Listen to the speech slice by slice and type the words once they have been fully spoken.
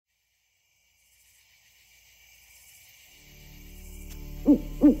Radio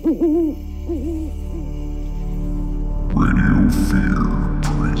Fear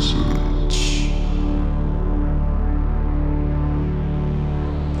presents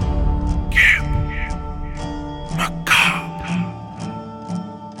Camp Macabre.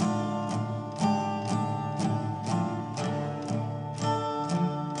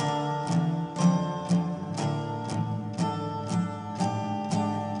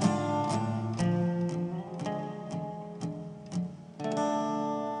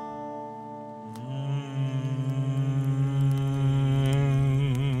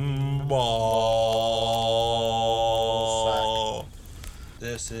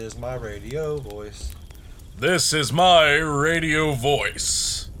 This is my radio voice. This is my radio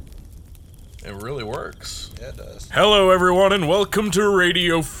voice. It really works. Yeah, it does. Hello, everyone, and welcome to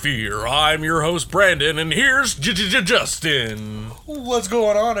Radio Fear. I'm your host, Brandon, and here's Justin. What's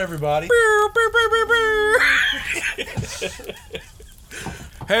going on, everybody?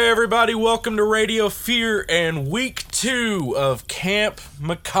 Hey, everybody, welcome to Radio Fear and week 2 of Camp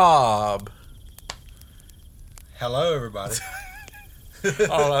Macabre. Hello, everybody.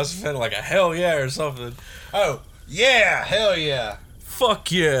 Oh, I was feeling like a hell yeah or something. Oh, yeah, hell yeah.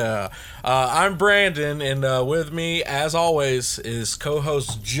 Fuck yeah. I'm Brandon, and with me, as always, is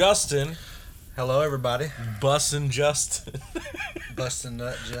co-host Justin. Hello, everybody. Bustin' Justin. Bustin'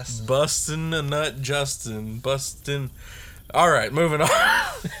 Nut Justin. Bustin' a nut Justin. Bustin'. Alright, moving on.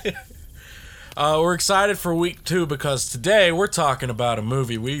 We're excited for week 2 because today we're talking about a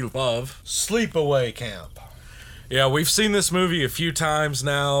movie we love. Sleepaway Camp. Yeah, we've seen this movie a few times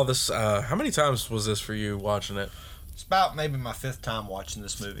now. This, how many times was this for you watching it? It's about maybe my 5th time watching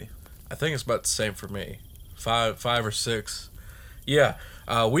this movie. I think it's about the same for me. Five or six. Yeah,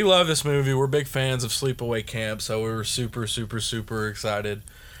 we love this movie. We're big fans of Sleepaway Camp, so we were super excited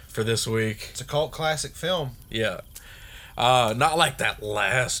for this week. It's a cult classic film. Yeah. Not like that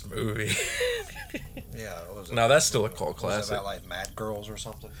last movie. Yeah. What was it? No, that's still a cult Was it classic. about like Mad Girls or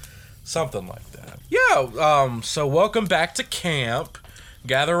something? Something like that. Yeah, so welcome back to camp.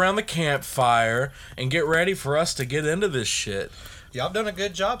 Gather around the campfire and get ready for us to get into this shit. Y'all done a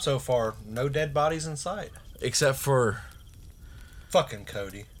good job so far. No dead bodies in sight. Except for Fucking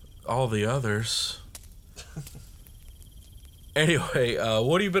Cody. all the others. Anyway,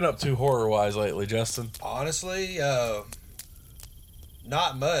 what have you been up to horror-wise lately, Justin? Honestly,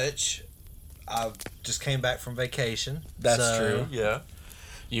 not much. I just came back from vacation. That's so- true, yeah.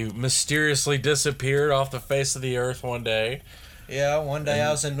 You mysteriously disappeared off the face of the earth one day. Yeah, one day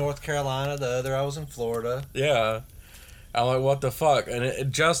I was in North Carolina, the other I was in Florida. Yeah. I'm like, what the fuck?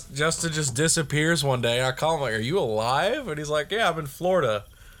 And Justin just disappears one day. I call him like, are you alive? And he's like, yeah, I'm in Florida.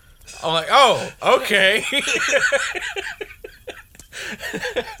 I'm like, oh, okay.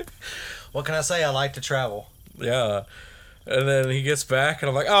 What can I say? I like to travel. Yeah. And then he gets back, and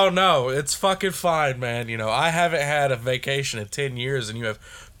I'm like, oh, no, it's fucking fine, man. You know, I haven't had a vacation in 10 years, and you have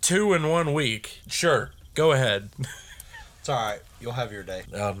 2 in 1 week. Sure, go ahead. It's alright. You'll have your day.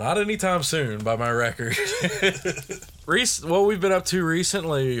 Not anytime soon, by my record. What we've been up to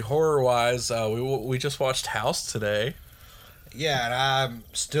recently, horror-wise, we just watched House today. Yeah, and I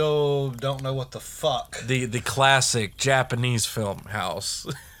still don't know what the fuck. The classic Japanese film House.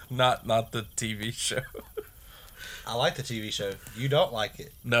 Not the TV show. I like the TV show. You don't like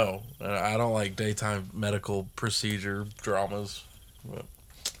it. No, I don't like daytime medical procedure dramas.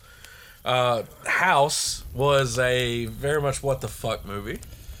 House was a very much what the fuck movie.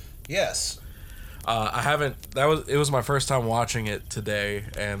 Yes. It was my first time watching it today,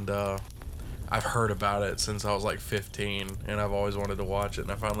 and I've heard about it since I was like 15, and I've always wanted to watch it,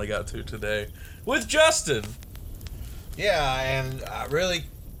 and I finally got to today with Justin. Yeah, and I really...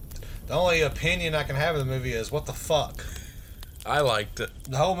 The only opinion I can have of the movie is, what the fuck? I liked it.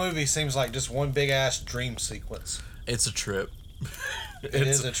 The whole movie seems like just one big-ass dream sequence. It's a trip. It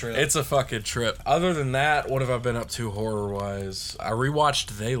is a trip. It's a fucking trip. Other than that, what have I been up to horror-wise? I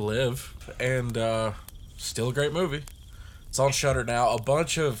rewatched They Live, and still a great movie. It's on Shudder now. A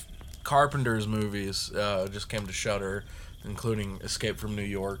bunch of Carpenter's movies just came to Shudder, including Escape from New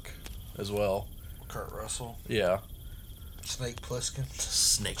York as well. Kurt Russell. Yeah. Snake Plissken.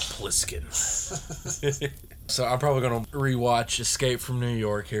 Snake Plissken. So I'm probably going to rewatch Escape from New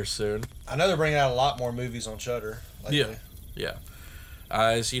York here soon. I know they're bringing out a lot more movies on Shudder lately. Yeah.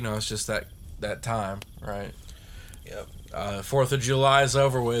 It's just that time, right? Yep. 4th of July is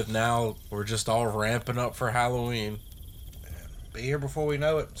over with. Now we're just all ramping up for Halloween. Be here before we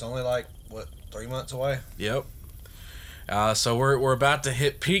know it. It's only like, 3 months away? Yep. So we're about to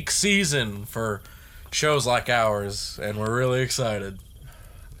hit peak season for shows like ours, and we're really excited.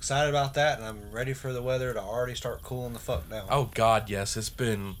 excited about that, and I'm ready for the weather to already start cooling the fuck down. Oh God, yes, it's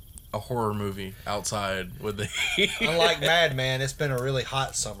been a horror movie outside with the heat. Unlike Mad Men, it's been a really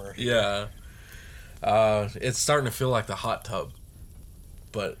hot summer. Yeah. It's starting to feel like the hot tub,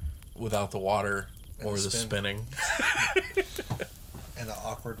 but without the water or the spinning. And the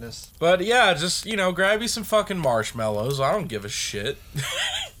awkwardness. But yeah, just, grab you some fucking marshmallows. I don't give a shit.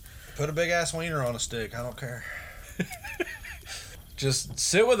 Put a big ass wiener on a stick. I don't care. Just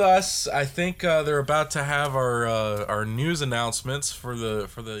sit with us. I think they're about to have our news announcements for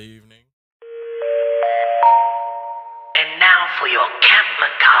the evening. And now for your Camp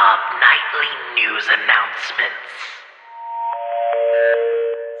Macabre nightly news announcements.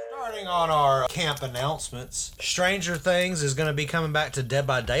 Starting on our camp announcements, Stranger Things is going to be coming back to Dead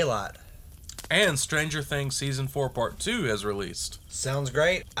by Daylight. And Stranger Things Season 4 Part 2 has released. Sounds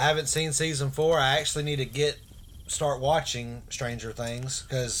great. I haven't seen Season 4. I actually need to start watching Stranger Things,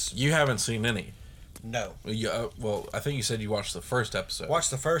 because... You haven't seen any. No. Well, I think you said you watched the first episode.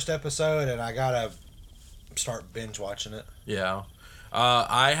 Watched the first episode, and I gotta start binge watching it. Yeah.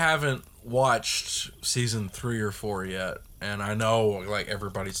 I haven't watched Season 3 or 4 yet. And I know, like,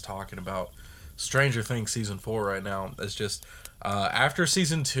 everybody's talking about Stranger Things Season 4 right now. It's just, after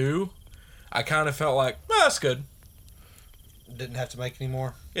Season 2, I kind of felt like, that's good. Didn't have to make any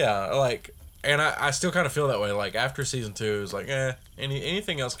more? Yeah, like, and I still kind of feel that way. Like, after Season 2, it was like,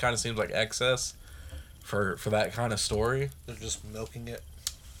 anything else kind of seems like excess for that kind of story. They're just milking it.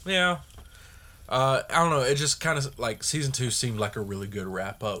 Yeah. I don't know, it just kind of, like, Season 2 seemed like a really good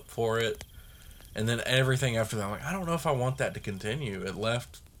wrap-up for it. And then everything after that, I'm like, I don't know if I want that to continue. It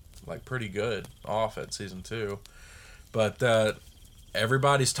left, like, pretty good off at Season 2. But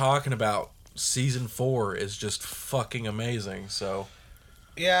everybody's talking about Season 4 is just fucking amazing, so...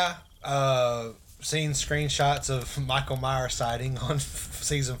 Yeah, seen screenshots of Michael Myers sighting on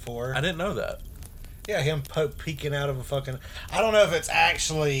Season 4. I didn't know that. Yeah, him peeking out of a fucking... I don't know if it's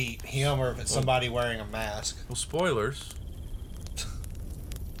actually him or if it's somebody wearing a mask. Well, spoilers.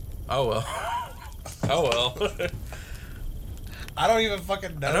 Oh, well. Oh, well. I don't even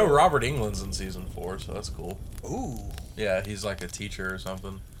fucking know. I know Robert Englund's in Season 4, so that's cool. Ooh. Yeah, he's like a teacher or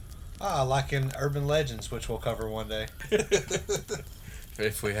something. Ah, like in Urban Legends, which we'll cover one day.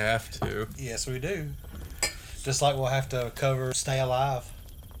 If we have to. Yes, we do. Just like we'll have to cover Stay Alive.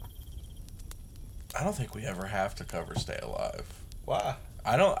 I don't think we ever have to cover Stay Alive. Why?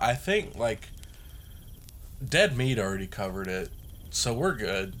 I think, like, Dead Meat already covered it, so we're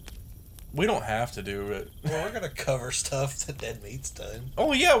good. We don't have to do it. Well, we're gonna cover stuff that Dead Meat's done.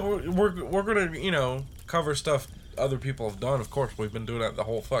 Oh yeah, we're gonna cover stuff other people have done. Of course, we've been doing that the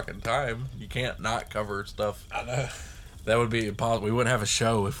whole fucking time. You can't not cover stuff. I know. That would be impossible. We wouldn't have a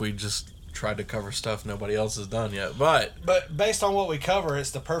show if we just tried to cover stuff nobody else has done yet. But based on what we cover,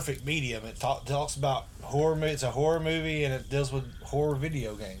 it's the perfect medium. It talks about horror. It's a horror movie, and it deals with horror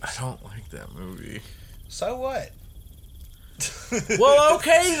video games. I don't like that movie. So what? Well,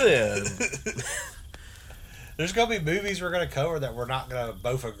 okay then. There's gonna be movies we're gonna cover that we're not gonna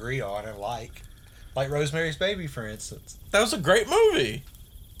both agree on and like Rosemary's Baby, for instance. That was a great movie.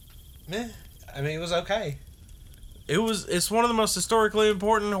 Meh. I mean, it was okay. It's one of the most historically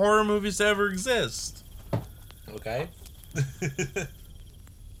important horror movies to ever exist. Okay.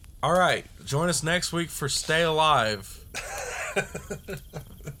 All right, join us next week for Stay Alive.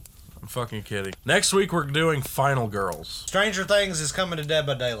 I'm fucking kidding. Next week we're doing Final Girls. Stranger Things is coming to Dead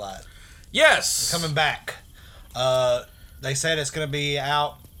by Daylight. Yes, Coming back. They said it's gonna be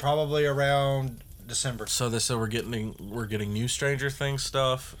out probably around December. So they said we're getting new Stranger Things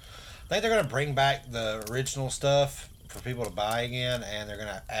stuff. I think they're gonna bring back the original stuff for people to buy again, and they're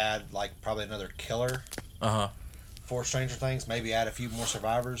gonna add like probably another killer for Stranger Things. Maybe add a few more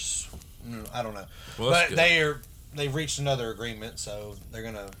survivors. I don't know. Well, but they've reached another agreement, so they're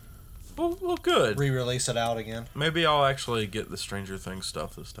gonna well, good. re-release it out again. Maybe I'll actually get the Stranger Things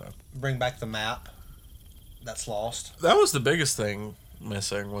stuff this time. Bring back the map that's lost. That was the biggest thing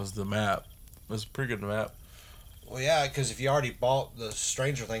missing, was the map. It was a pretty good map. Well, yeah, because if you already bought the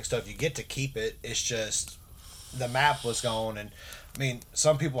Stranger Things stuff, you get to keep it. It's just the map was gone, and I mean,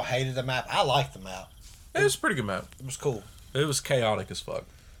 some people hated the map. I liked the map. It was a pretty good map. It was cool. It was chaotic as fuck.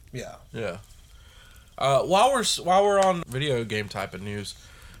 Yeah. Yeah. While we're on video game type of news,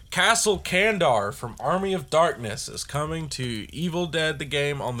 Castle Kandar from Army of Darkness is coming to Evil Dead the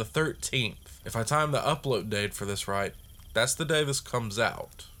game on the 13th. If I time the upload date for this right, that's the day this comes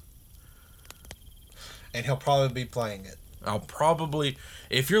out. And he'll probably be playing it.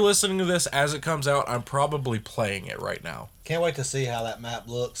 If you're listening to this as it comes out, I'm probably playing it right now. Can't wait to see how that map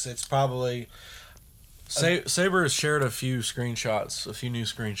looks. It's probably Saber has shared a few new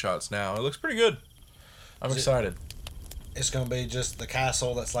screenshots now. It looks pretty good. I'm excited. It's going to be just the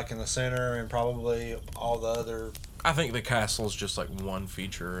castle that's like in the center and probably all the other... I think the castle is just like one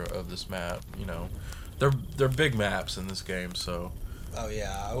feature of this map. You know, they're big maps in this game, so... Oh,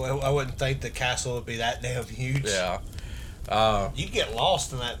 yeah. I wouldn't think the castle would be that damn huge. Yeah. You'd get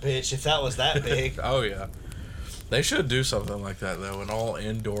lost in that bitch if that was that big. Oh, yeah. They should do something like that, though. An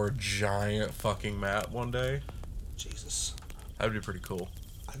all-indoor giant fucking map one day. Jesus. That would be pretty cool.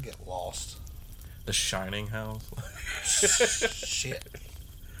 I'd get lost. The Shining House. Shit.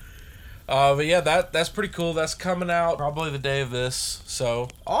 But yeah, that's pretty cool. That's coming out probably the day of this. So,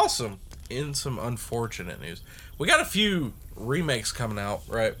 awesome. In some unfortunate news. We got a few remakes coming out,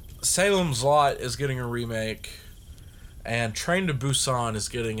 right? Salem's Lot is getting a remake. And Train to Busan is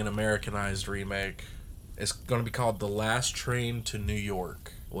getting an Americanized remake. It's going to be called The Last Train to New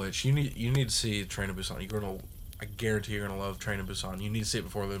York, which you need to see Train to Busan. I guarantee you're going to love Train to Busan. You need to see it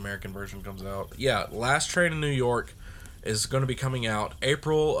before the American version comes out. Yeah, Last Train to New York is going to be coming out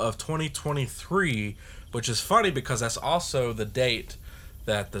April of 2023, which is funny because that's also the date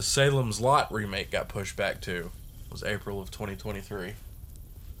that the Salem's Lot remake got pushed back to. It was April of 2023.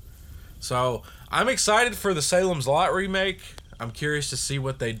 So, I'm excited for the Salem's Lot remake. I'm curious to see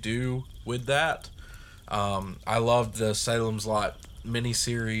what they do with that. I loved the Salem's Lot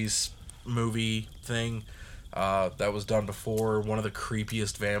miniseries movie thing that was done before. One of the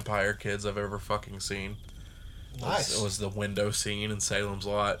creepiest vampire kids I've ever fucking seen. Nice. It was the window scene in Salem's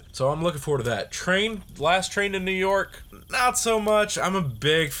Lot. So I'm looking forward to that. Last Train to New York, not so much. I'm a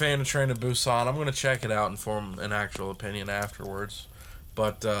big fan of Train to Busan. I'm going to check it out and form an actual opinion afterwards.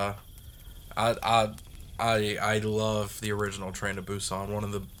 But I love the original Train to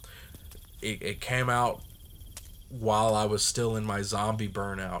Busan. It came out while I was still in my zombie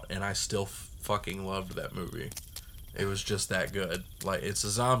burnout, and I still fucking loved that movie. It was just that good. Like, it's a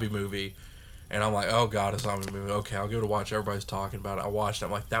zombie movie, and I'm like, oh god, a zombie movie. Okay, I'll go to watch. Everybody's talking about it. I watched it.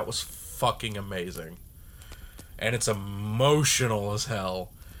 I'm like, that was fucking amazing. And it's emotional as hell.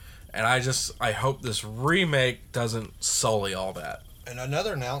 And I hope this remake doesn't sully all that. And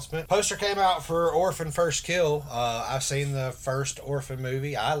another announcement. Poster came out for Orphan First Kill. I've seen the first Orphan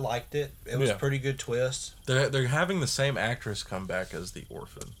movie. I liked it. It was a pretty good twist. They're having the same actress come back as the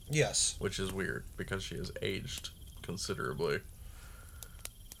Orphan. Yes. Which is weird because she has aged considerably.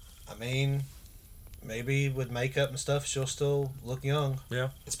 I mean, maybe with makeup and stuff, she'll still look young. Yeah.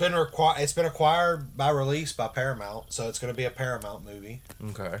 It's been acquired by release by Paramount, so it's going to be a Paramount movie.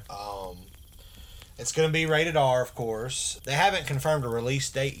 Okay. It's going to be rated R, of course. They haven't confirmed a release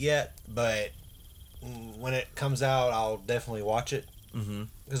date yet, but when it comes out, I'll definitely watch it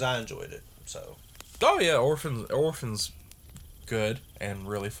because I enjoyed it. So. Oh yeah, Orphan's good and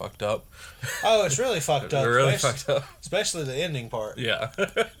really fucked up. Oh, it's really fucked up. Really fucked up. Especially the ending part. Yeah.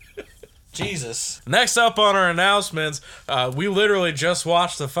 Jesus. Next up on our announcements, we literally just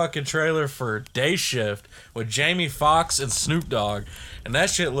watched the fucking trailer for Day Shift with Jamie Foxx and Snoop Dogg, and that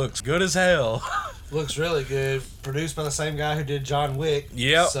shit looks good as hell. Looks really good. Produced by the same guy who did John Wick.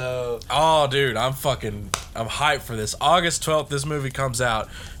 Yep. So. Oh, dude, I'm hyped for this. August 12th, this movie comes out.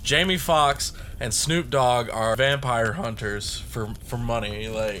 Jamie Foxx and Snoop Dogg are vampire hunters for money.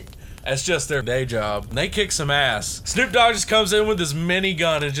 Like, that's just their day job. And they kick some ass. Snoop Dogg just comes in with his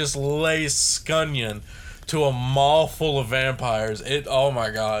minigun and just lays scunion to a mall full of vampires. Oh my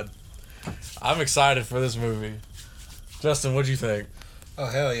god. I'm excited for this movie. Justin, what'd you think? Oh,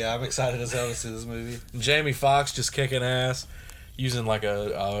 hell yeah. I'm excited as hell to see this movie. Jamie Foxx just kicking ass, using like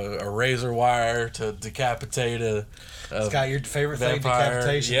a razor wire to decapitate a it's got your favorite vampire. thing,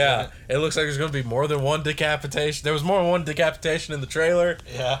 decapitation. Yeah. It looks like there's going to be more than one decapitation. There was more than one decapitation in the trailer.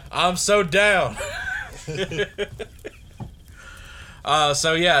 Yeah. I'm so down.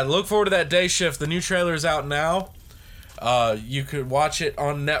 So yeah, look forward to that Day Shift. The new trailer is out now. You could watch it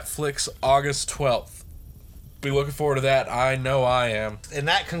on Netflix August 12th. Be looking forward to that. I know I am. And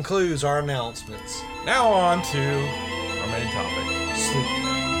that concludes our announcements. Now on to our main topic. Sleep.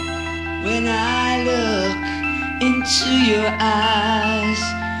 When I look into your eyes,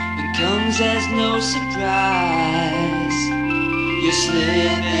 it comes as no surprise. You're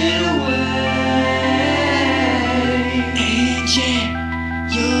slipping away. And yeah,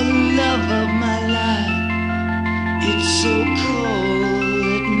 you're the love of my life. It's so cold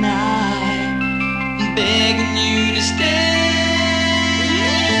at night. I'm begging you to stay.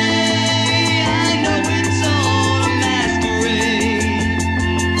 I know it's all a masquerade.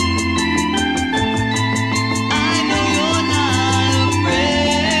 I know you're not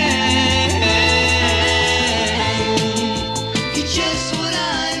afraid. You're just what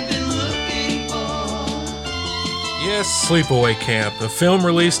I've been looking for. Sleepaway Camp, a film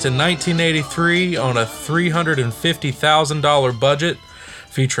released in 1983 on a $350,000 budget,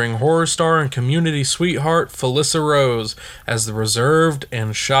 featuring horror star and community sweetheart Felissa Rose as the reserved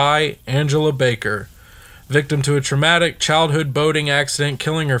and shy Angela Baker. Victim to a traumatic childhood boating accident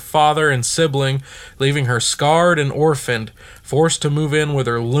killing her father and sibling, leaving her scarred and orphaned, forced to move in with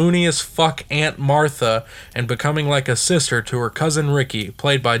her loony as fuck Aunt Martha, and becoming like a sister to her cousin Ricky,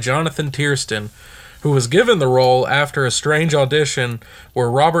 played by Jonathan Tiersten, who was given the role after a strange audition where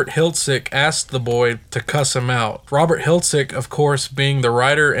Robert Hiltzik asked the boy to cuss him out. Robert Hiltzik, of course, being the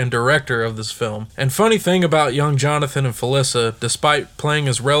writer and director of this film. And funny thing about young Jonathan and Felissa, despite playing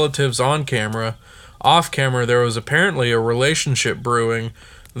as relatives on camera, off camera there was apparently a relationship brewing,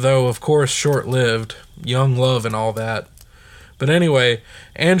 though of course short-lived, young love and all that. But anyway,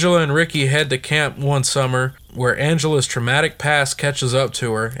 Angela and Ricky head to camp one summer where Angela's traumatic past catches up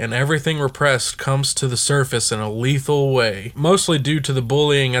to her and everything repressed comes to the surface in a lethal way, mostly due to the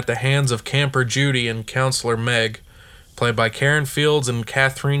bullying at the hands of camper Judy and counselor Meg, played by Karen Fields and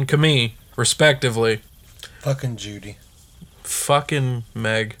Catherine Camille, respectively. Fucking Judy. Fucking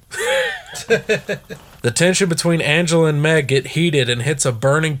Meg. The tension between Angela and Meg get heated and hits a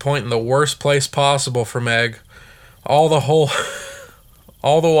burning point in the worst place possible for Meg. All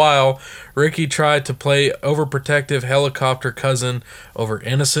the while, Ricky tried to play overprotective helicopter cousin over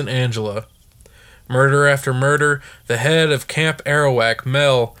innocent Angela. Murder after murder, the head of Camp Arawak,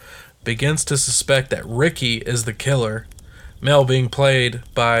 Mel, begins to suspect that Ricky is the killer. Mel being played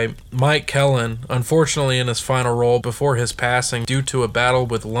by Mike Kellen, unfortunately in his final role before his passing due to a battle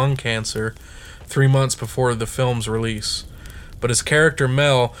with lung cancer 3 months before the film's release. But his character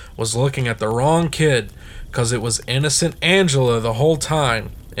Mel was looking at the wrong kid, because it was innocent Angela the whole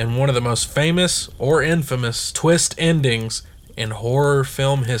time, in one of the most famous or infamous twist endings in horror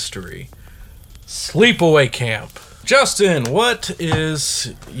film history. Sleepaway Camp. Justin, what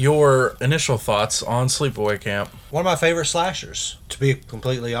is your initial thoughts on Sleepaway Camp? One of my favorite slashers, to be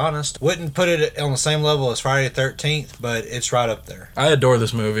completely honest. Wouldn't put it on the same level as Friday the 13th, but it's right up there. I adore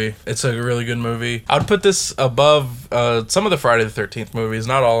this movie. It's a really good movie. I'd put this above some of the Friday the 13th movies,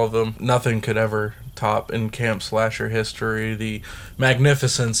 not all of them. Nothing could ever top in camp slasher history the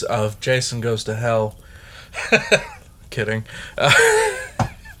magnificence of Jason Goes to Hell. Kidding.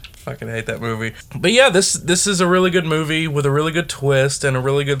 Fucking hate that movie. But yeah, this is a really good movie with a really good twist and a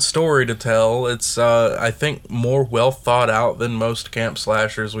really good story to tell. It's I think more well thought out than most camp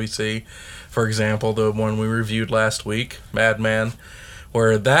slashers we see. For example, the one we reviewed last week, Madman,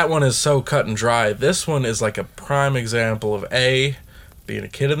 where that one is so cut and dry. This one is like a prime example of A, being a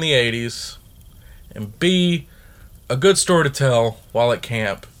kid in the 80s, and B, a good story to tell while at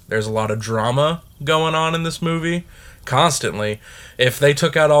camp. There's a lot of drama going on in this movie. Constantly. If they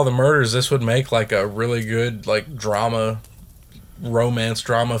took out all the murders, this would make like a really good like romance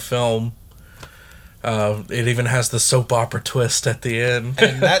drama film. It even has the soap opera twist at the end.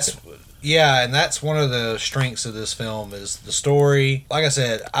 And that's one of the strengths of this film is the story. Like I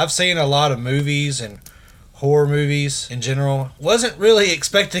said, I've seen a lot of movies and horror movies in general. Wasn't really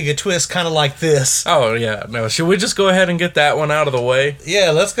expecting a twist kind of like this. Oh, yeah. No, should we just go ahead and get that one out of the way?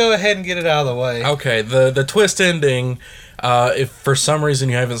 Yeah, let's go ahead and get it out of the way. Okay, the twist ending, if for some reason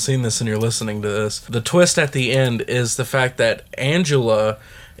you haven't seen this and you're listening to this, the twist at the end is the fact that Angela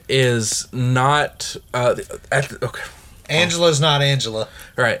is not... Angela's not Angela.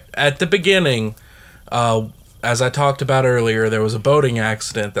 Right. At the beginning, as I talked about earlier, there was a boating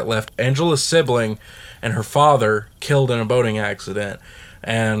accident that left Angela's sibling and her father killed in a boating accident.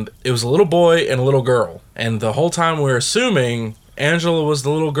 And it was a little boy and a little girl. And the whole time we were assuming Angela was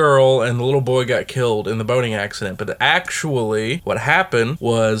the little girl and the little boy got killed in the boating accident. But actually, what happened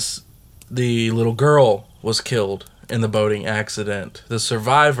was the little girl was killed in the boating accident. The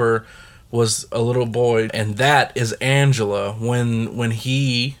survivor was a little boy, and that is Angela. When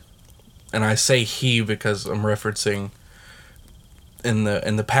he, and I say he because I'm referencing in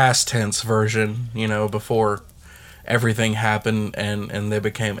the past tense version, you know, before everything happened and they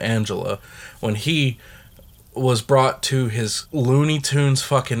became Angela. When he was brought to his Looney Tunes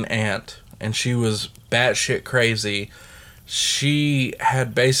fucking aunt, and she was batshit crazy, she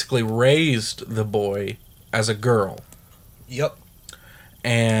had basically raised the boy as a girl. Yep.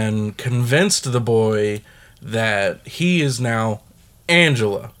 And convinced the boy that he is now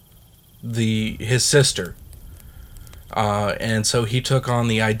Angela, his sister. And so he took on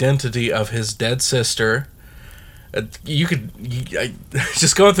the identity of his dead sister.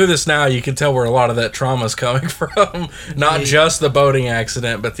 Just going through this now, you can tell where a lot of that trauma is coming from. Not just the boating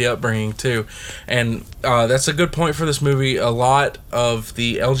accident, but the upbringing too. And that's a good point for this movie. A lot of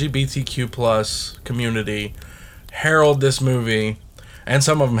the LGBTQ plus community herald this movie, and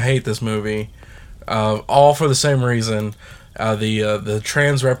some of them hate this movie, all for the same reason. The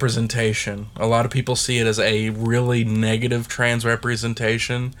trans representation. A lot of people see it as a really negative trans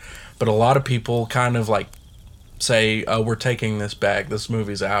representation, but a lot of people kind of like say, we're taking this back, this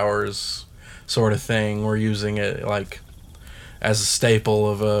movie's ours, sort of thing. We're using it like as a staple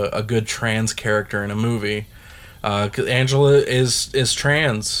of a good trans character in a movie. 'Cause Angela is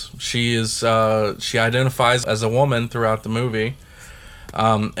trans. She identifies as a woman throughout the movie.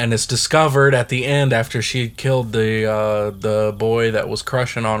 And it's discovered at the end after she had killed the boy that was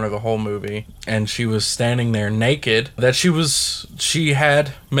crushing on her the whole movie, and she was standing there naked, that she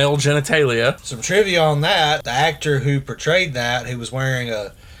had male genitalia. Some trivia on that: the actor who portrayed that, who was wearing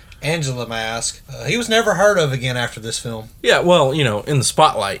a Angela mask, he was never heard of again after this film. Yeah, well, in the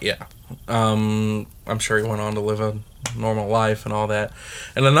spotlight, yeah. I'm sure he went on to live a normal life and all that.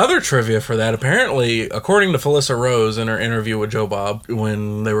 And another trivia for that, apparently, according to Felissa Rose in her interview with Joe Bob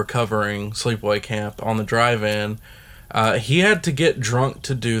when they were covering Sleepaway Camp on the drive-in, he had to get drunk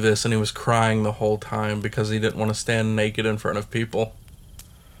to do this, and he was crying the whole time because he didn't want to stand naked in front of people.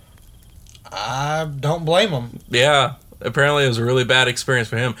 I don't blame him. Yeah, apparently it was a really bad experience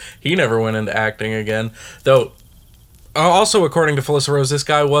for him. He never went into acting again, though. Also, according to Felissa Rose, this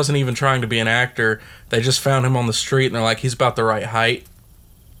guy wasn't even trying to be an actor. They just found him on the street, and they're like, he's about the right height.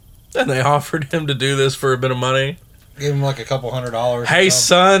 And they offered him to do this for a bit of money. Give him like a couple $100. Hey,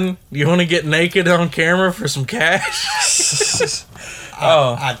 son, you want to get naked on camera for some cash?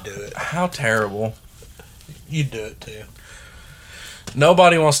 I'd do it. How terrible. You'd do it too.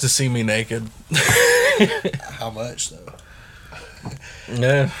 Nobody wants to see me naked. How much, though?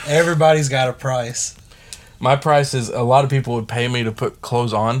 Yeah. Everybody's got a price. My price is a lot of people would pay me to put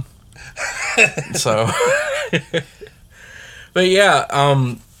clothes on. So, but yeah,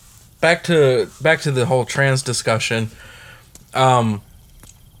 back to the whole trans discussion. I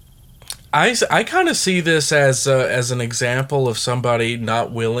kind of see this as an example of somebody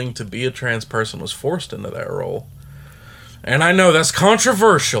not willing to be a trans person was forced into that role. And I know that's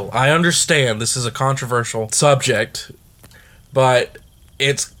controversial. I understand this is a controversial subject, but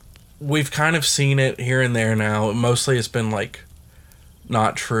we've kind of seen it here and there now. Mostly it's been like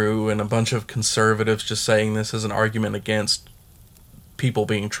not true, and a bunch of conservatives just saying this is an argument against people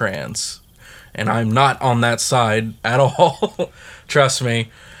being trans. And I'm not on that side at all. Trust me.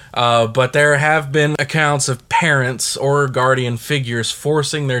 But there have been accounts of parents or guardian figures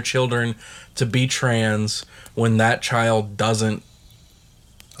forcing their children to be trans when that child doesn't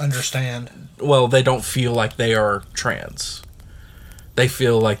understand. Well, they don't feel like they are trans. They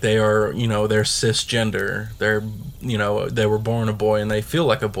feel like they are, they're cisgender. They're, they were born a boy and they feel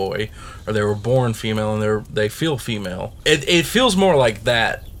like a boy, or they were born female and they feel female. It feels more like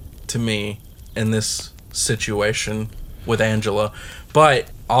that to me in this situation with Angela. But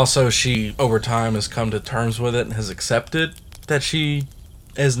also she, over time, has come to terms with it and has accepted that she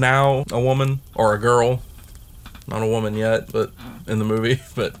is now a woman or a girl. Not a woman yet, but in the movie.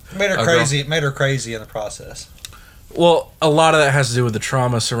 But made her crazy. It made her crazy in the process. Well, a lot of that has to do with the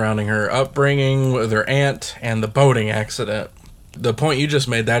trauma surrounding her upbringing with her aunt and the boating accident. The point you just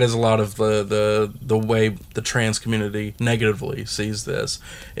made, that is a lot of the way the trans community negatively sees this,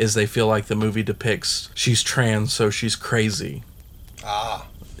 is they feel like the movie depicts she's trans, so she's crazy. Ah.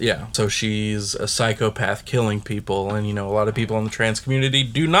 Yeah, so she's a psychopath killing people, and a lot of people in the trans community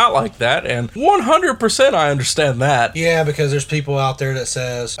do not like that, and 100% I understand that. Yeah, because there's people out there that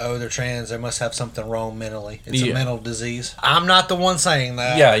says, oh, they're trans, they must have something wrong mentally. It's a mental disease. I'm not the one saying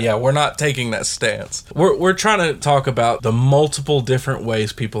that. Yeah, we're not taking that stance. We're trying to talk about the multiple different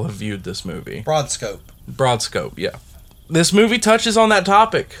ways people have viewed this movie. Broad scope, yeah. This movie touches on that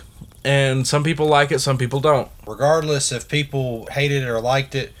topic. And some people like it, some people don't. Regardless if people hated it or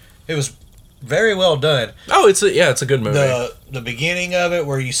liked it, it was very well done. Oh, it's a good movie. The beginning of it,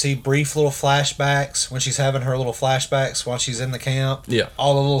 where you see brief little flashbacks when she's having her little flashbacks while she's in the camp. Yeah.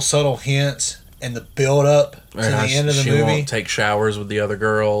 All the little subtle hints and the build up to the end of the movie. She won't take showers with the other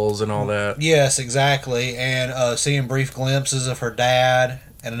girls and all that. Yes, exactly. And seeing brief glimpses of her dad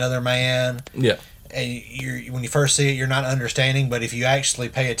and another man. Yeah. And when you first see it, you're not understanding, but if you actually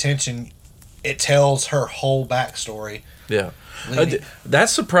pay attention, it tells her whole backstory. Yeah. That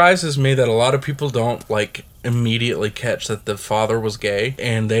surprises me that a lot of people don't immediately catch that the father was gay,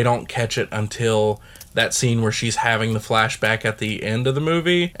 and they don't catch it until that scene where she's having the flashback at the end of the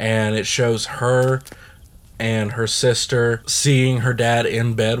movie, and it shows her and her sister seeing her dad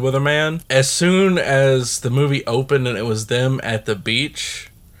in bed with a man. As soon as the movie opened and it was them at the beach,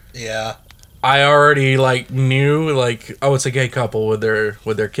 yeah, I already knew oh, it's a gay couple with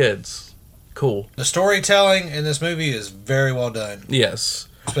their kids. cool. The storytelling in this movie is very well done, Yes.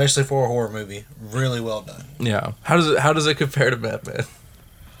 especially for a horror movie. Really well done. Yeah. How does it compare to Madman?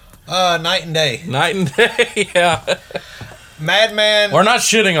 Night and day. Night and day. Yeah. Madman. We're not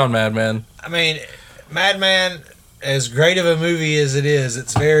shitting on Madman. I mean, Madman, as great of a movie as it is,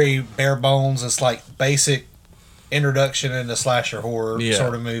 it's very bare bones. It's like basic introduction into slasher horror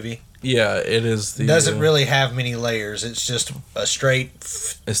sort of movie. Yeah, it is. It doesn't really have many layers. It's just a straight.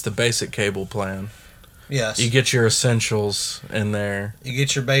 It's the basic cable plan. Yes. You get your essentials in there. You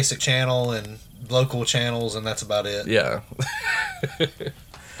get your basic channel and local channels, and that's about it. Yeah.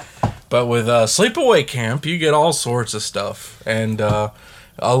 But with Sleepaway Camp, you get all sorts of stuff. And a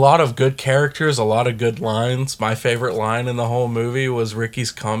lot of good characters, a lot of good lines. My favorite line in the whole movie was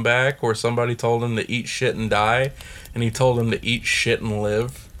Ricky's comeback, where somebody told him to eat shit and die, and he told him to eat shit and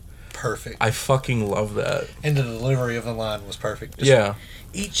live. Perfect. I fucking love that. And the delivery of the line was perfect. Just Yeah.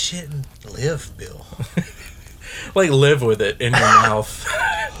 eat shit and live, Bill. Like, live with it in your mouth.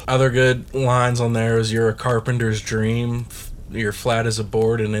 Other good lines on there is, you're a carpenter's dream, you're flat as a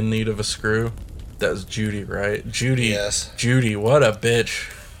board and in need of a screw. That was Judy, right? Judy. Yes. Judy, what a bitch.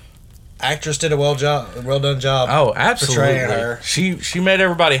 Actress did a well done job. Oh, absolutely. Portraying her. She made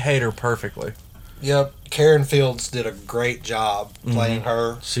everybody hate her perfectly. Yep. Karen Fields did a great job Mm-hmm. playing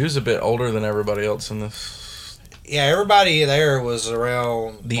her. She was a bit older than everybody else in this. Yeah, everybody there was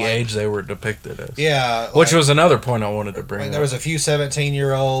around The age they were depicted as. Yeah. Which was another point I wanted to bring Like, up. there was a few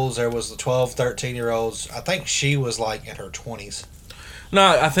 17-year-olds. There was the 12, 13-year-olds. I think she was like in her 20s.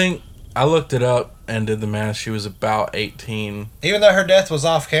 No, I think I looked it up and did the math. She was about 18. Even though her death was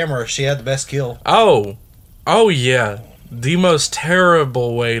off camera, she had the best kill. Oh yeah. The most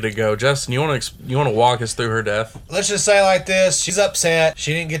terrible way to go. Justin, you want to walk us through her death? Let's just say like this. She's upset.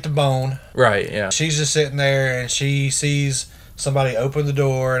 She didn't get the bone. Right, yeah. She's just sitting there and she sees somebody open the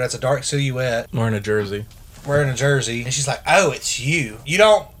door and it's a dark silhouette Wearing a jersey. wearing a jersey. And she's like, oh, it's you. You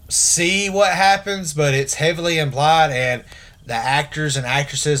don't see what happens, but it's heavily implied, and the actors and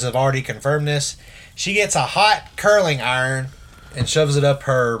actresses have already confirmed this. She gets a hot curling iron and shoves it up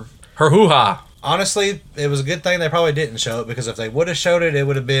her. Her hoo-ha. Honestly, it was a good thing they probably didn't show it, because if they would have showed it, it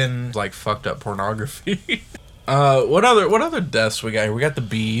would have been Like fucked up pornography. What other deaths we got here? We got the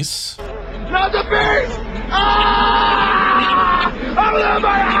bees. Not the beast! Ah! Open up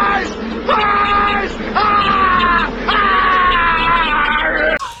my eyes! Eyes! Ah!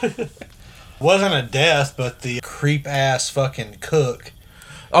 wasn't a death, but the creep ass fucking cook.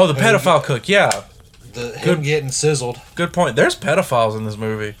 Oh, the pedophile cook. Yeah, Him getting sizzled. good point. There's pedophiles in this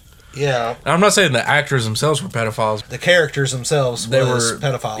movie. Yeah, And I'm not saying the actors themselves were pedophiles. the characters themselves They was were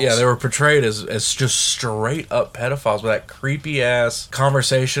pedophiles. Yeah, they were portrayed as just straight up pedophiles with that creepy ass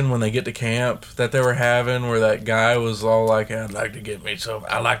conversation when they get to camp that they were having, where that guy was all like, "I'd like to get me some.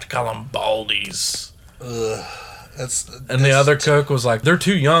 I like to call them baldies." And the other cook was like, "They're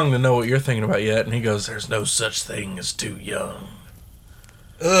too young to know what you're thinking about yet." And he goes, "There's no such thing as too young."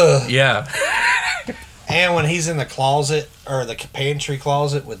 Ugh. Yeah. And when he's in the closet, or the pantry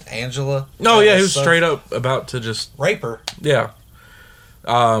closet with Angela. No, that yeah, he was so- straight up about to just rape her. Yeah.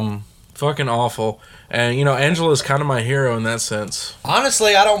 Fucking awful. And, you know, Angela's kind of my hero in that sense.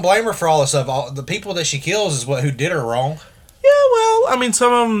 Honestly, I don't blame her for all this stuff. All, the people that she kills is who did her wrong. Yeah, well, I mean,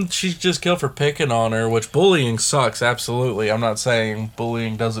 some of them she just killed for picking on her, which bullying sucks, absolutely. I'm not saying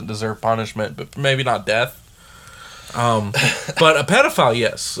bullying doesn't deserve punishment, but maybe not death. But a pedophile,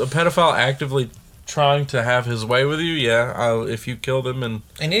 yes. A pedophile actively trying to have his way with you, yeah. If you killed him and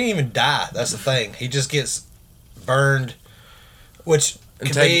And he didn't even die. That's the thing. He just gets burned, which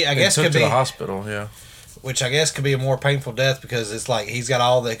could be, I guess, took could to be, the hospital, yeah. which I guess could be a more painful death, because it's like he's got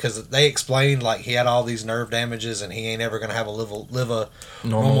all the, because they explained like he had all these nerve damages and he ain't ever gonna have live a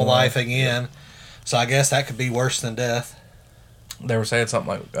normal life again. So I guess that could be worse than death. They were saying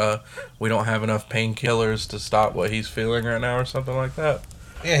something like, we don't have enough painkillers to stop what he's feeling right now, or something like that.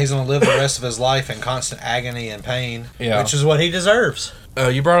 Yeah, he's gonna live the rest of his life in constant agony and pain, Yeah. which is what he deserves.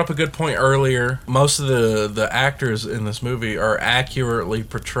 You brought up a good point earlier. Most of the actors in this movie are accurately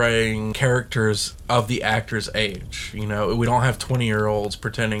portraying characters of the actor's age. You know, we don't have 20-year-olds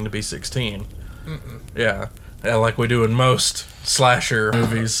pretending to be 16. Yeah, like we do in most slasher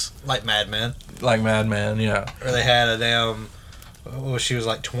movies, Like Mad Men, like Mad Men. Yeah, where they had a damn, she was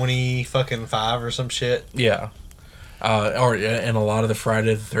like 25 or some shit. yeah. And a lot of the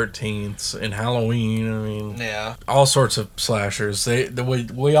Friday the 13th and Halloween. I mean, Yeah. all sorts of slashers.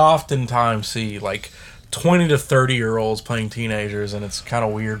 We oftentimes see like 20 to 30-year-olds playing teenagers, and it's kind of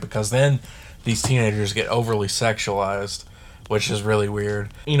weird because then these teenagers get overly sexualized. which is really weird.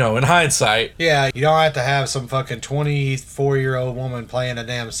 You know, in hindsight. Yeah, you don't have to have some fucking 24-year-old woman playing a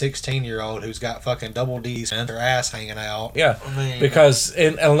damn 16-year-old who's got fucking double D's and her ass hanging out. Yeah, because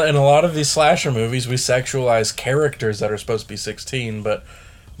in a lot of these slasher movies, we sexualize characters that are supposed to be 16, but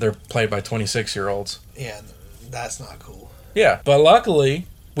they're played by 26-year-olds. Yeah, that's not cool. Yeah, but luckily,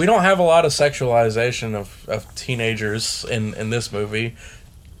 we don't have a lot of sexualization of teenagers in this movie.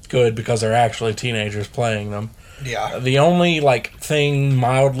 Good, because they're actually teenagers playing them. Yeah. The only, like, thing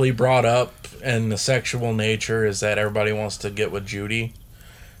mildly brought up in the sexual nature is that everybody wants to get with Judy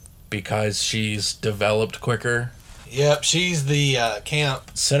because she's developed quicker. Yep, she's the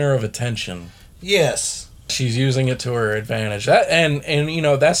camp Center of attention. Yes. She's using it to her advantage. That and you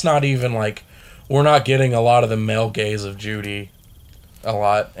know, that's not even, like, we're not getting a lot of the male gaze of Judy a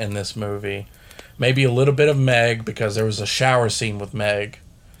lot in this movie. Maybe a little bit of Meg, because there was a shower scene with Meg.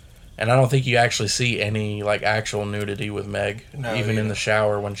 And I don't think you actually see any, like, actual nudity with Meg, even in the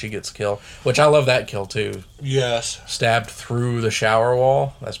shower when she gets killed. Which I love that kill, too. Yes. Stabbed through the shower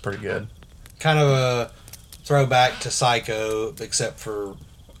wall. That's pretty good. Kind of a throwback to Psycho, except for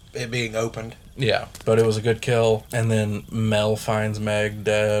it being opened. Yeah, but it was a good kill. And then Mel finds Meg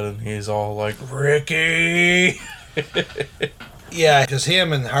dead, and he's all like, Ricky! Yeah, because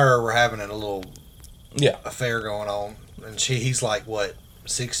him and her were having a little affair going on. And he's like, what,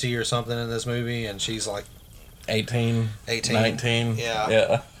 60 or something in this movie, and she's like 18, 19.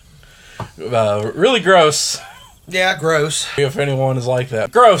 Yeah. Really gross. Yeah, gross. If anyone is like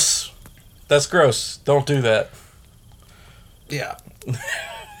that. Gross. That's gross. Don't do that. Yeah.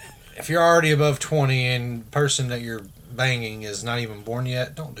 If you're already above 20 and the person that you're banging is not even born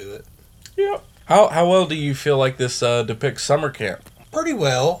yet, don't do it. Yep. How well do you feel like this depicts summer camp? Pretty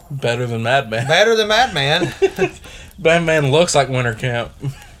well. Better than Mad Men. Better than Mad Men. Mad Men looks like winter camp.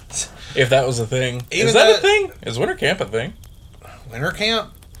 If that was a thing. Is that a thing? Is winter camp a thing? Winter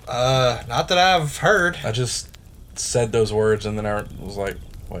camp? Not that I've heard. I just said those words and then I was like,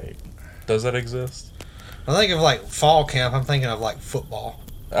 wait, does that exist? I think of like fall camp, I'm thinking of like football.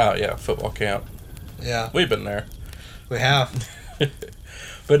 Oh yeah, football camp. Yeah. We've been there. We have.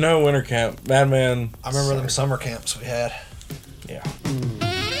 But no winter camp. Mad Men. I remember them summer camps we had. Yeah.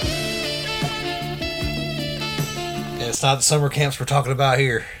 And it's not the summer camps we're talking about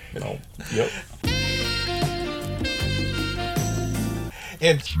here. No. Yep.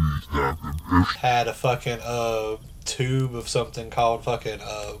 It had a fucking tube of something called fucking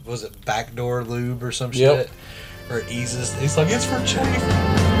was it backdoor lube or some shit? Where it eases. He's like, it's for chafe.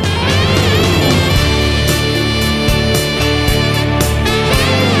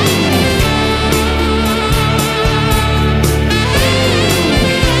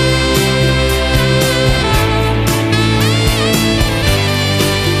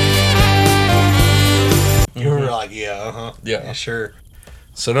 Yeah, sure.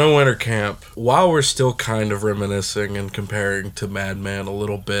 So no winter camp. While we're still kind of reminiscing and comparing to Mad Men a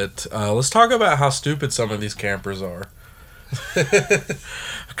little bit, let's talk about how stupid some of these campers are.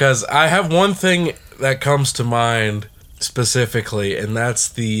 Because I have one thing that comes to mind specifically, and that's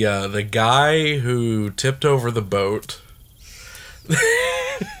the guy who tipped over the boat.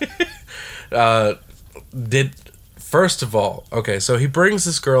 First of all, okay, so he brings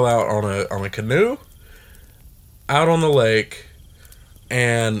this girl out on a canoe out on the lake,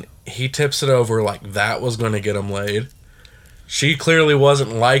 and he tips it over like that was going to get him laid. She clearly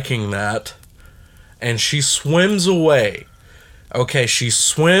wasn't liking that, and she swims away. Okay, she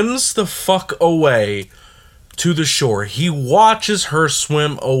swims the fuck away to the shore. He watches her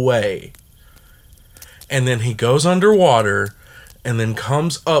swim away, and then he goes underwater, and then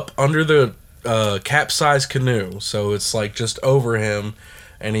comes up under the capsized canoe, so it's like just over him,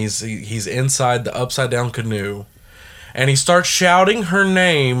 and he's inside the upside down canoe. And he starts shouting her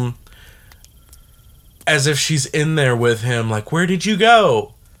name as if she's in there with him. Like, where did you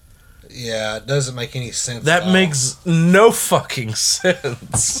go? Yeah, it doesn't make any sense. That makes no fucking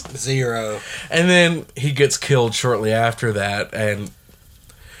sense. Zero. And then he gets killed shortly after that. And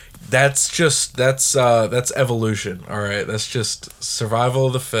that's evolution. All right. That's just survival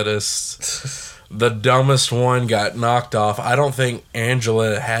of the fittest. The dumbest one got knocked off. I don't think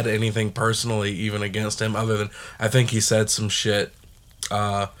Angela had anything personally even against him, other than I think he said some shit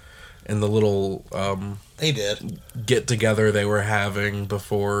in the little he did get together they were having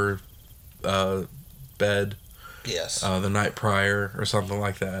before bed. Yes. The night prior or something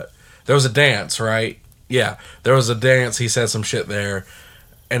like that. There was a dance, right? Yeah, there was a dance. He said some shit there,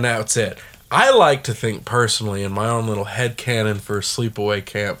 and that's it. I like to think personally, in my own little headcanon for Sleepaway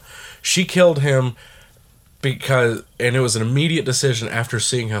Camp, she killed him and it was an immediate decision after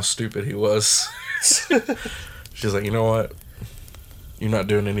seeing how stupid he was. She's like, you know what? You're not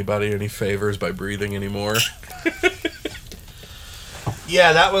doing anybody any favors by breathing anymore.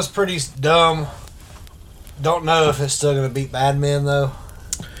 Yeah, that was pretty dumb. Don't know if it's still going to beat Mad Men, though.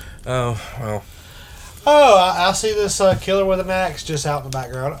 Oh, well. Oh, I see this killer with an axe just out in the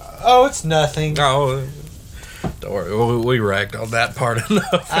background. Oh, it's nothing. Oh, don't worry. We ragged on that part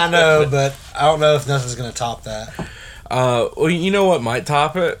enough. I know, but I don't know if nothing's going to top that. Well, you know what might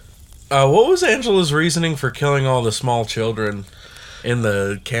top it? What was Angela's reasoning for killing all the small children in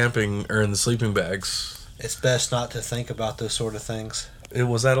the camping or in the sleeping bags? It's best not to think about those sort of things.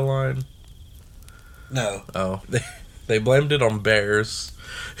 Was that a line? No. Oh, they blamed it on bears,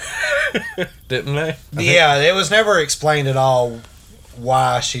 didn't they? Yeah, it was never explained at all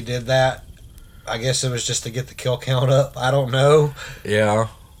why she did that. I guess it was just to get the kill count up. I don't know. Yeah.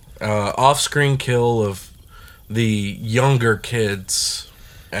 Off-screen kill of the younger kids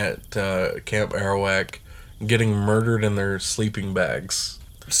at Camp Arawak getting murdered in their sleeping bags.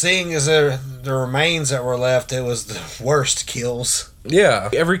 Seeing as the remains that were left, it was the worst kills. Yeah.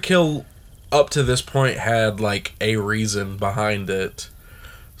 Every kill up to this point had, like, a reason behind it.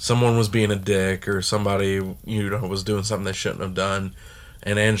 Someone was being a dick or somebody, was doing something they shouldn't have done.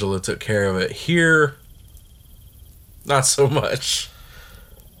 And Angela took care of it. Here, not so much.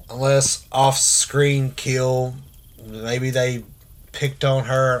 Unless off-screen kill, maybe they picked on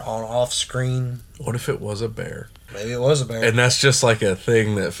her on off-screen. What if it was a bear? Maybe it was a bear. And that's just like a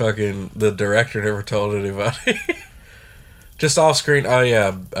thing that fucking the director never told anybody. Just off-screen, oh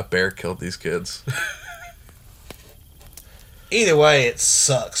yeah, a bear killed these kids. Either way, it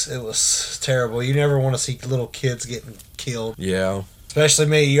sucks. It was terrible. You never want to see little kids getting killed. Yeah. Especially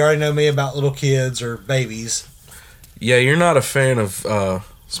me. You already know me about little kids or babies. Yeah, you're not a fan of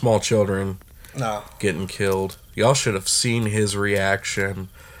small children No. getting killed. Y'all should have seen his reaction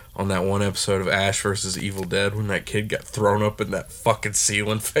on that one episode of Ash vs. Evil Dead when that kid got thrown up in that fucking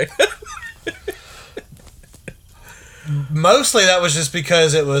ceiling fan. Mostly that was just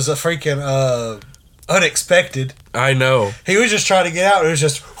because it was a freaking unexpected. I know. He was just trying to get out. It was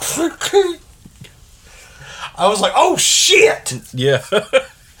just... I was like, oh shit! Yeah.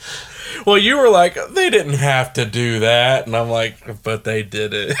 Well, you were like, they didn't have to do that. And I'm like, but they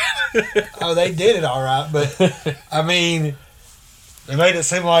did it. Oh, they did it all right. But, I mean, they made it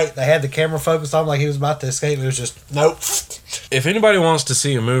seem like they had the camera focused on him like he was about to escape. It was just, nope. If anybody wants to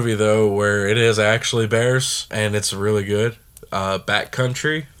see a movie, though, where it is actually bears and it's really good,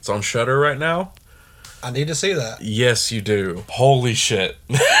 Backcountry, it's on Shudder right now. I need to see that. Yes, you do. Holy shit.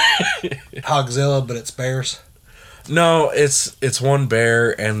 Hogzilla, but it's bears. No, it's one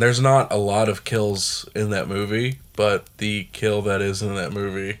bear, and there's not a lot of kills in that movie, but the kill that is in that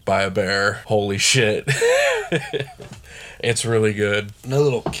movie by a bear, holy shit. It's really good. No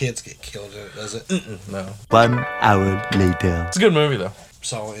little kids get killed in it, does it? No. 1 hour later. It's a good movie, though.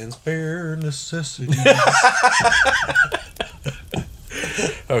 Saw ends bare necessities.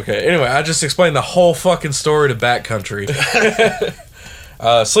 Okay, anyway, I just explained the whole fucking story to Backcountry.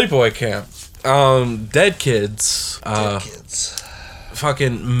 Sleepaway Camp. Dead Kids. Dead kids.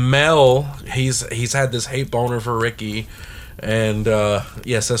 Fucking Mel, he's had this hate boner for Ricky. And,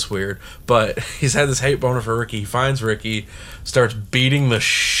 yes, that's weird. But he's had this hate boner for Ricky. He finds Ricky, starts beating the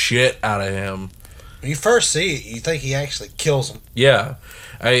shit out of him. When you first see it, you think he actually kills him. Yeah.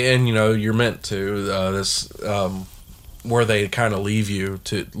 And, you're meant to. Where they kind of lead you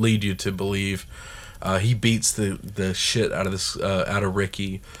to believe he beats the shit out of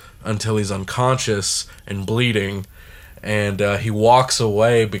Ricky until he's unconscious and bleeding, and he walks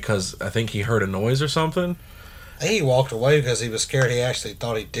away because I think he heard a noise or something. I think he walked away because he was scared. He actually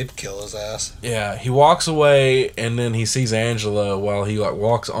thought he did kill his ass. Yeah, he walks away, and then he sees Angela while he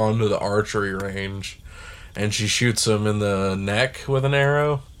walks onto the archery range, and she shoots him in the neck with an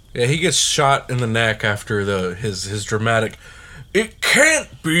arrow. Yeah, he gets shot in the neck after his dramatic "It can't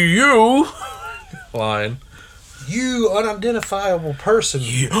be you" line. You unidentifiable person.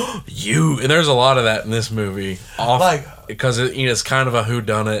 You, and there's a lot of that in this movie. Because it's kind of a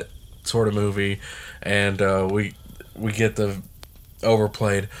whodunit sort of movie, and we get the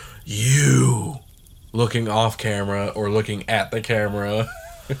overplayed you looking off camera or looking at the camera.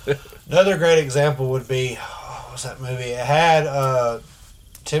 Another great example would be, what was that movie? It had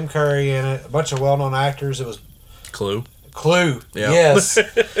Tim Curry in it, a bunch of well-known actors. It was Clue. Yeah. Yes.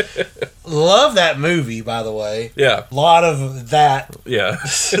 Love that movie, by the way. Yeah. A lot of that. Yeah.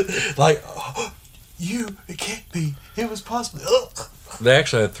 Like, it can't be. It was possible. Ugh. They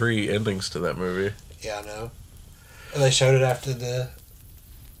actually had 3 endings to that movie. Yeah, I know. And they showed it after they're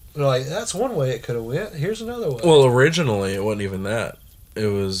like, that's one way it could have went. Here's another way. Well, originally, it wasn't even that. It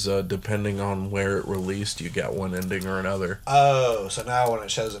was depending on where it released, you got one ending or another. Oh, so now when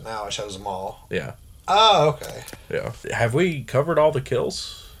it shows them all. Yeah. Oh, okay. Yeah. Have we covered all the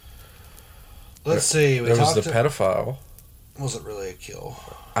kills? Let's see. There was the pedophile. Was it really a kill?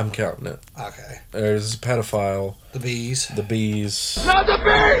 I'm counting it. Okay. There's a pedophile. The bees. The bees. Not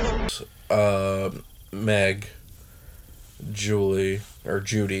the bees! Meg. Judy.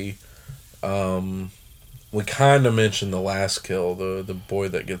 We kind of mentioned the last kill, the boy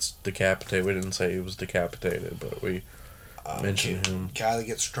that gets decapitated. We didn't say he was decapitated, but we mentioned him. Guy that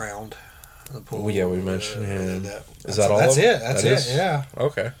gets drowned in the pool. Well, yeah, we mentioned him. Is that all? That's of it. them? That's That it. is? Yeah.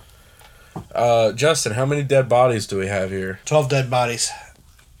 Okay. Justin, how many dead bodies do we have here? 12 dead bodies.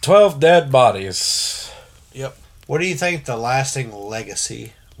 12 dead bodies. Yep. What do you think the lasting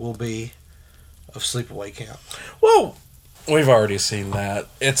legacy will be of Sleepaway Camp? Well, we've already seen that.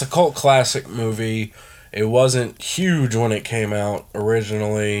 It's a cult classic movie. It wasn't huge when it came out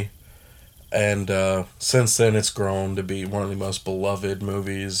originally, and since then it's grown to be one of the most beloved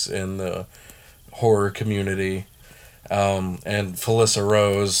movies in the horror community. And Felissa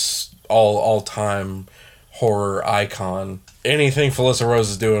Rose, all-time horror icon. Anything Felissa Rose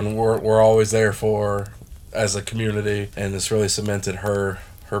is doing, we're always there for as a community, and it's really cemented her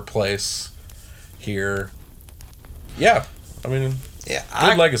place here. Yeah, I mean, Yeah.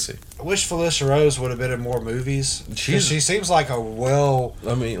 good legacy. I wish Felissa Rose would have been in more movies. She She's- seems like a well...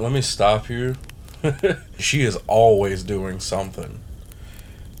 Let me stop you. She is always doing something.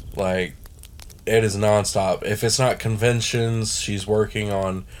 Like, it is nonstop. If it's not conventions, she's working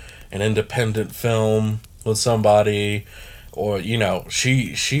on an independent film with somebody, or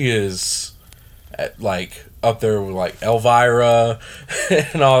she is like up there with like Elvira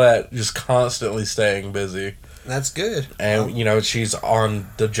and all that, just constantly staying busy. That's good. And she's on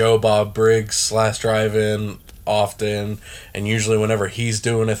the Joe Bob Briggs Last Drive-In often, and usually whenever he's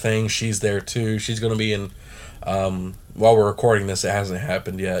doing a thing, she's there too. She's going to be in while we're recording this, it hasn't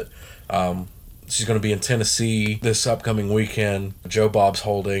happened yet. She's going to be in Tennessee this upcoming weekend. Joe Bob's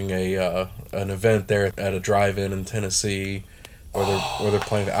holding an event there at a drive-in in Tennessee where they're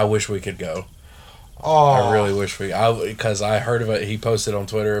playing. I wish we could go. Oh, I really wish because I heard of it. He posted on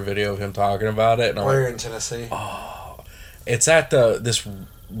Twitter a video of him talking about it, and I'm we're like, in Tennessee. it's at this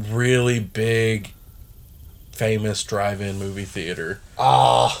really big, famous drive-in movie theater.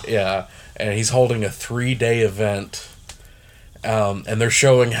 Oh, Yeah, and he's holding a 3-day event, and they're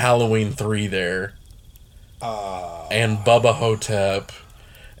showing Halloween 3 there, and Bubba Hotep,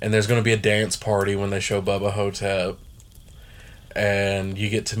 and there's going to be a dance party when they show Bubba Hotep, and you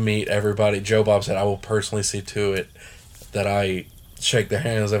get to meet everybody. Joe Bob said, I will personally see to it that I shake the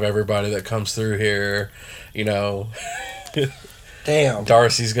hands of everybody that comes through here, damn.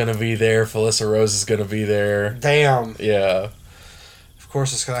 Darcy's going to be there, Felissa Rose is going to be there. Damn. Yeah, Of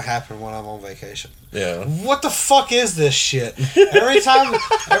course it's going to happen when I'm on vacation. yeah. What the fuck is this shit? Every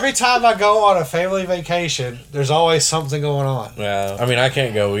time I go on a family vacation, there's always something going on. Yeah, I mean, I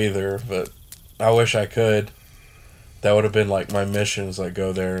can't go either, but I wish I could. That would have been like my mission, is like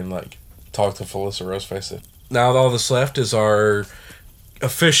go there and like talk to Felissa Rose face it. Now all that's left is our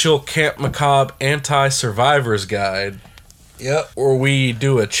official Camp Macabre anti-survivors guide, Yep. where we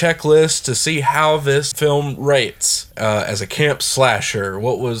do a checklist to see how this film rates as a camp slasher.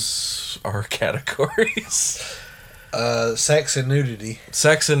 What was our categories? Sex and nudity.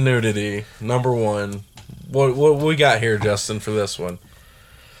 Sex and nudity, number 1. What we got here, Justin, for this one?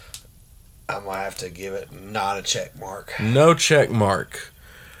 I'm going to have to give it not a check mark. No check mark.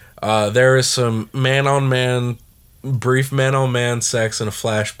 There is some brief man-on-man sex in a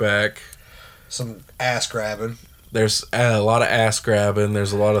flashback. Some ass grabbing. There's a lot of ass grabbing.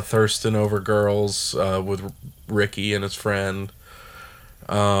 There's a lot of thirsting over girls with Ricky and his friend.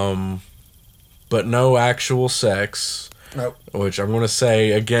 But no actual sex. Nope. Which I'm going to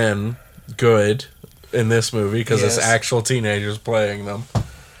say, again, good in this movie because it's Yes. actual teenagers playing them.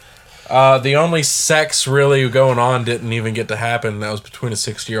 The only sex really going on didn't even get to happen. That was between a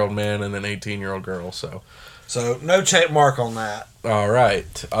 60-year-old man and an 18-year-old girl. So no check mark on that. all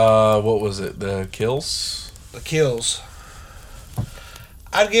right. What was it? The kills? The kills.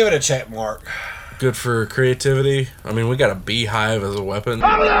 I'd give it a check mark. Good for creativity. I mean, we got a beehive as a weapon.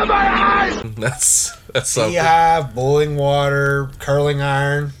 Open my eyes! That's something. Beehive, boiling water, curling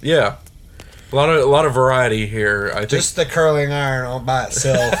iron. Yeah. A lot of variety here. I think. Just the curling iron all by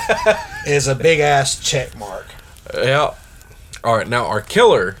itself is a big ass check mark. Yeah. All right. Now our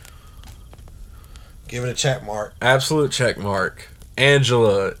killer. Give it a check mark. Absolute check mark.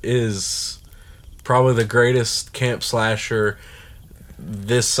 Angela is probably the greatest camp slasher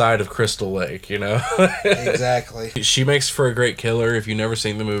this side of Crystal Lake, you know? Exactly. She makes for a great killer. If you've never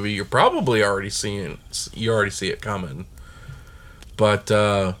seen the movie, you're probably already see it coming. But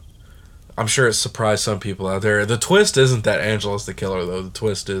I'm sure it surprised some people out there. The twist isn't that Angela's the killer, though. The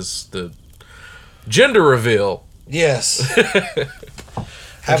twist is the gender reveal. Yes.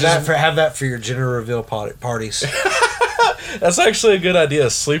 Have that for your gender reveal parties. That's actually a good idea.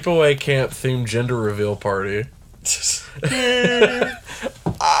 Sleepaway camp themed gender reveal party.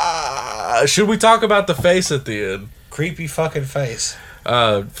 Should we talk about the face at the end? Creepy fucking face.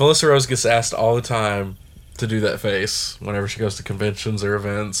 Felissa Rose gets asked all the time to do that face whenever she goes to conventions or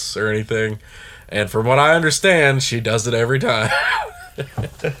events or anything. And from what I understand, she does it every time.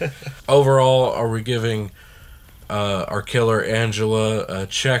 Overall, are we giving our killer Angela a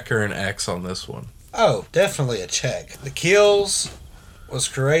check or an X on this one? Oh, definitely a check. The kills was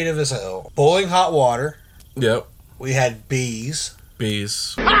creative as hell. Boiling hot water. Yep. We had bees.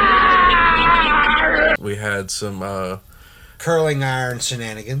 Bees. We had some curling iron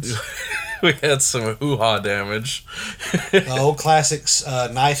shenanigans. We had some hoo-ha damage. The old classics,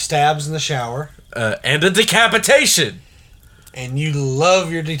 knife stabs in the shower. And a decapitation. And you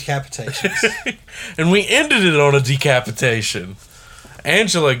love your decapitations. And we ended it on a decapitation.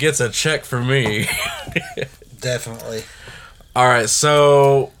 Angela gets a check for me. Definitely. All right,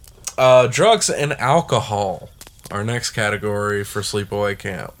 so drugs and alcohol. Our next category for Sleepaway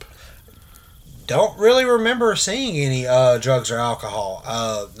Camp. Don't really remember seeing any drugs or alcohol.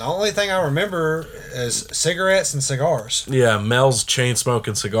 The only thing I remember is cigarettes and cigars. Yeah, Mel's chain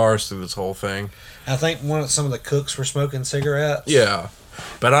smoking cigars through this whole thing. I think some of the cooks were smoking cigarettes. Yeah,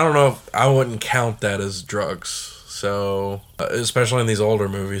 but I don't know if I wouldn't count that as drugs. So, especially in these older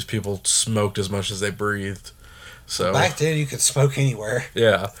movies, people smoked as much as they breathed. So back then, you could smoke anywhere.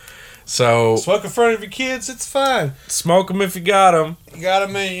 Yeah. So smoke in front of your kids, it's fine. Smoke them if you got them. You got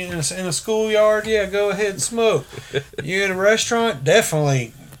them in a schoolyard, yeah, go ahead and smoke. You in a restaurant,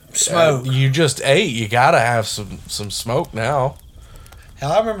 definitely smoke. You just ate. You gotta have some smoke now.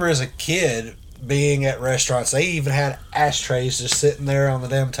 Hell, I remember as a kid being at restaurants, they even had ashtrays just sitting there on the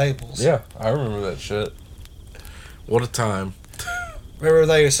damn tables. Yeah, I remember that shit. What a time. Remember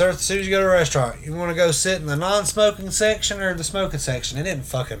they serve as soon as you go to a restaurant, you want to go sit in the non-smoking section or the smoking section? It didn't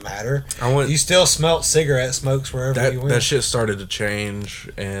fucking matter. You still smelt cigarette smokes wherever you went. That shit started to change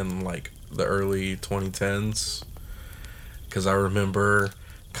in like the early 2010s. Because I remember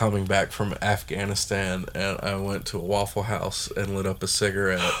coming back from Afghanistan and I went to a Waffle House and lit up a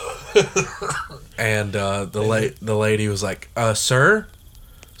cigarette. And the lady was like, Sir?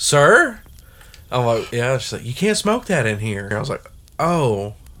 I'm like, yeah. She's like, you can't smoke that in here. And I was like,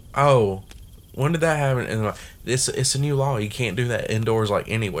 oh, when did that happen? And like, it's a new law. You can't do that indoors, like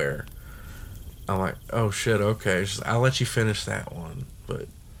anywhere. I'm like, oh shit, okay. She's like, I'll let you finish that one, but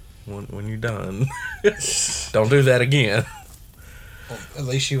when you're done, don't do that again. Well, at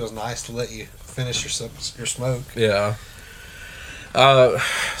least she was nice to let you finish your smoke. Yeah.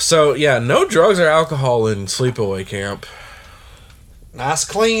 So yeah, no drugs or alcohol in Sleepaway Camp. Nice,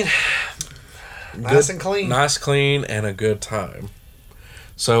 clean. Nice and clean. Nice, clean, and a good time.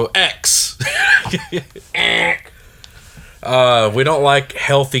 So, X. We don't like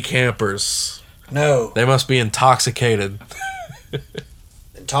healthy campers. No. They must be intoxicated.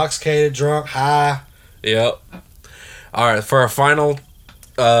 Intoxicated, drunk, high. Yep. All right, for our final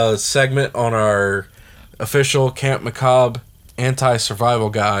segment on our official Camp Macabre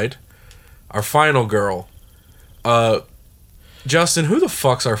anti-survival guide, our final girl. Justin, who the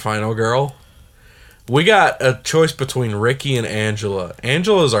fuck's our final girl? We got a choice between Ricky and Angela.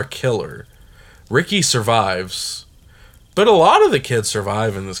 Angela's our killer. Ricky survives. But a lot of the kids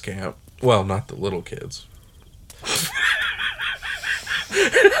survive in this camp. Well, not the little kids.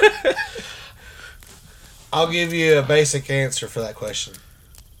 I'll give you a basic answer for that question.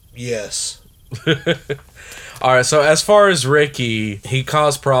 Yes. Alright, so as far as Ricky, he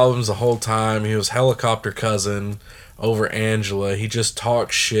caused problems the whole time. He was helicopter cousin over Angela. He just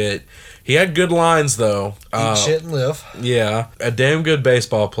talked shit. He had good lines, though. Eat shit and live. Yeah. A damn good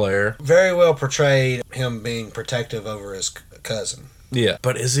baseball player. Very well portrayed him being protective over his cousin. Yeah.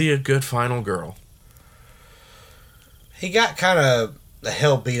 But is he a good final girl? He got kind of the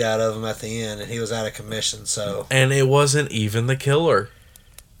hell beat out of him at the end, and he was out of commission, so... And it wasn't even the killer.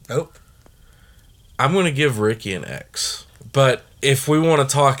 Nope. I'm going to give Ricky an X. But if we want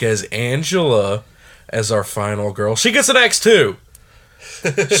to talk as Angela as our final girl, she gets an X, too.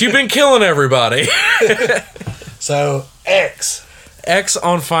 She's been killing everybody. So, X. X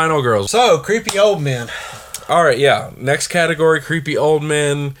on final girls. So, creepy old men. All right, yeah. Next category, creepy old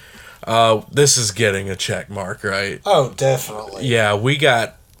men. This is getting a check mark, right? Oh, definitely. Yeah, we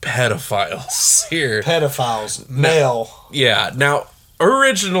got pedophiles here. Pedophiles, male. Yeah, now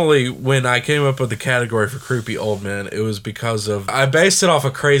originally when I came up with the category for creepy old men, it was because of I based it off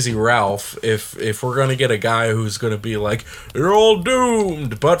of Crazy Ralph. If we're gonna get a guy who's gonna be like, you're all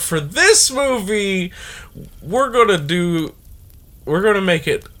doomed, but for this movie, we're gonna make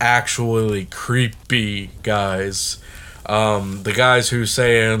it actually creepy guys. The guys who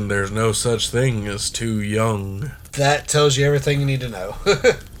saying there's no such thing as too young. That tells you everything you need to know.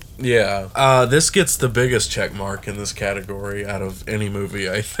 Yeah. This gets the biggest check mark in this category out of any movie,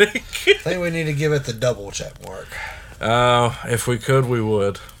 I think. I think we need to give it the double check mark. If we could, we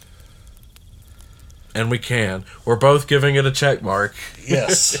would. And we can. We're both giving it a check mark.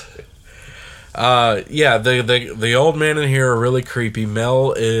 Yes. Yeah, the old men in here are really creepy.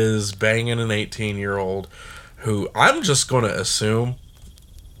 Mel is banging an 18-year-old who I'm just going to assume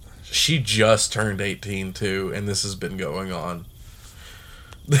she just turned 18 too, and this has been going on.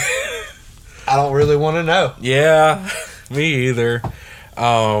 I don't really want to know. Yeah, me either.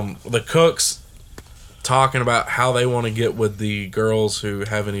 The cooks talking about how they want to get with the girls who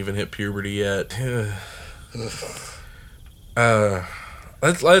haven't even hit puberty yet.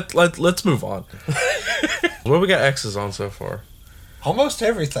 Let's move on. What we got X's on so far? Almost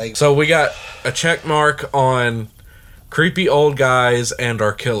everything. So we got a check mark on creepy old guys and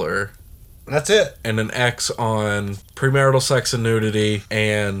our killer. That's it. And an X on premarital sex and nudity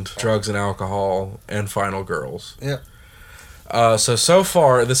and drugs and alcohol and final girls. Yep. So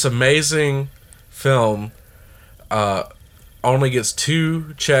far, this amazing film only gets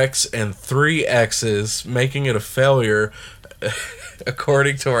 2 checks and 3 X's, making it a failure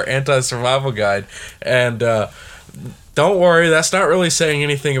according to our anti-survival guide. And don't worry, that's not really saying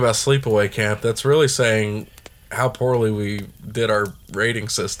anything about Sleepaway Camp. That's really saying how poorly we did our rating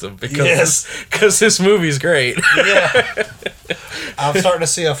system because this movie's great. Yeah. I'm starting to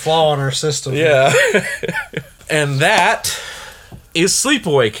see a flaw in our system. Yeah. And that is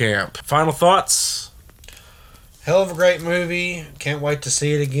Sleepaway Camp. Final thoughts? Hell of a great movie. Can't wait to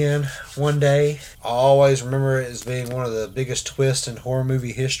see it again one day. I always remember it as being one of the biggest twists in horror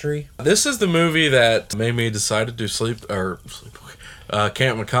movie history. This is the movie that made me decide to do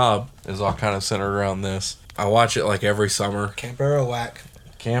Camp Macabre is all kind of centered around this. I watch it like every summer. Camp Arawak.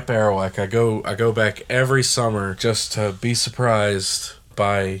 Camp Arawak. I go back every summer just to be surprised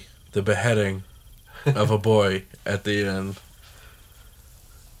by the beheading of a boy at the end.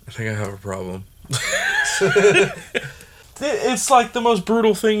 I think I have a problem. It's like the most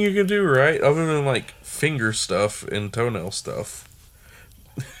brutal thing you can do, right? Other than like finger stuff and toenail stuff.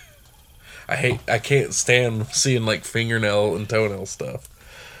 I can't stand seeing like fingernail and toenail stuff.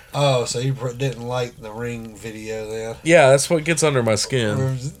 Oh, so you didn't like the Ring video then? Yeah, that's what gets under my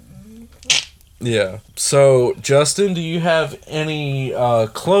skin. Yeah. So, Justin, do you have any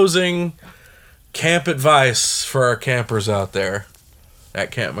closing camp advice for our campers out there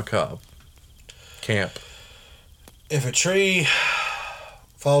at Camp Macabre? Camp. If a tree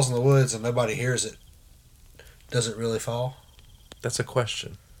falls in the woods and nobody hears it, does it really fall? That's a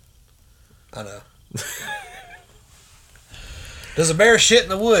question. I know. Does a bear shit in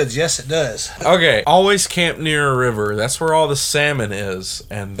the woods? Yes, it does. Okay, always camp near a river. That's where all the salmon is,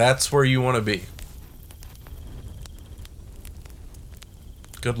 and that's where you want to be.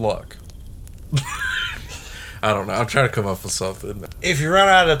 Good luck. I don't know. I'm trying to come up with something. If you run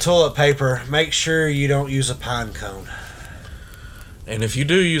out of toilet paper, make sure you don't use a pine cone. And if you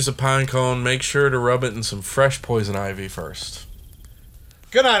do use a pine cone, make sure to rub it in some fresh poison ivy first.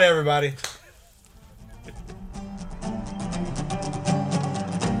 Good night, everybody.